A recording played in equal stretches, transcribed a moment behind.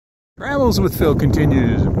Travels with Phil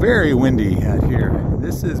continues. Very windy out here.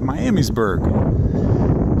 This is Miamisburg.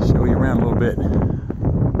 Show you around a little bit.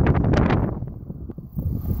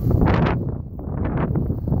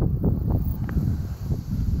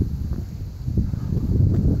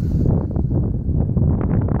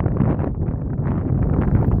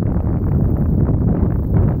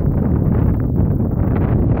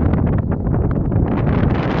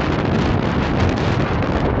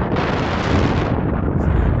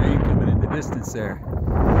 Distance there.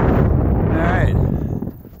 Alright.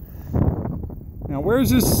 Now where's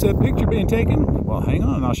this picture being taken? Well, hang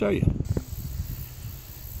on, I'll show you.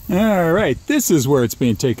 Alright, this is where it's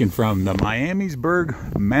being taken from, the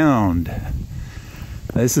Miamisburg Mound.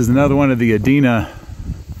 This is another one of the Adena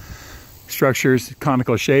structures,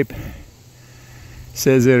 conical shape. It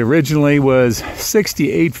says it originally was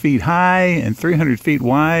 68 feet high and 300 feet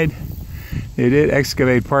wide. They did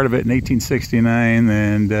excavate part of it in 1869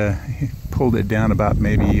 and pulled it down about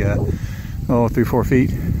maybe 3-4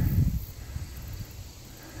 feet.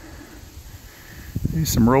 There's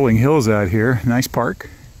some rolling hills out here. Nice park,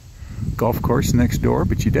 golf course next door,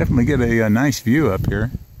 but you definitely get a nice view up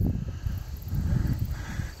here.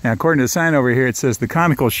 Now, according to the sign over here, it says the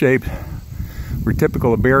conical shape were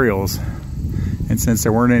typical of burials, and since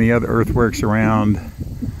there weren't any other earthworks around,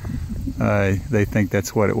 they think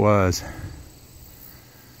that's what it was.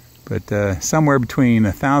 But somewhere between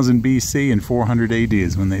 1000 BC and 400 AD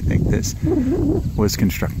is when they think this was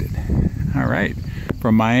constructed. All right,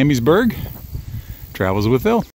 from Miamisburg, Travels with Phil.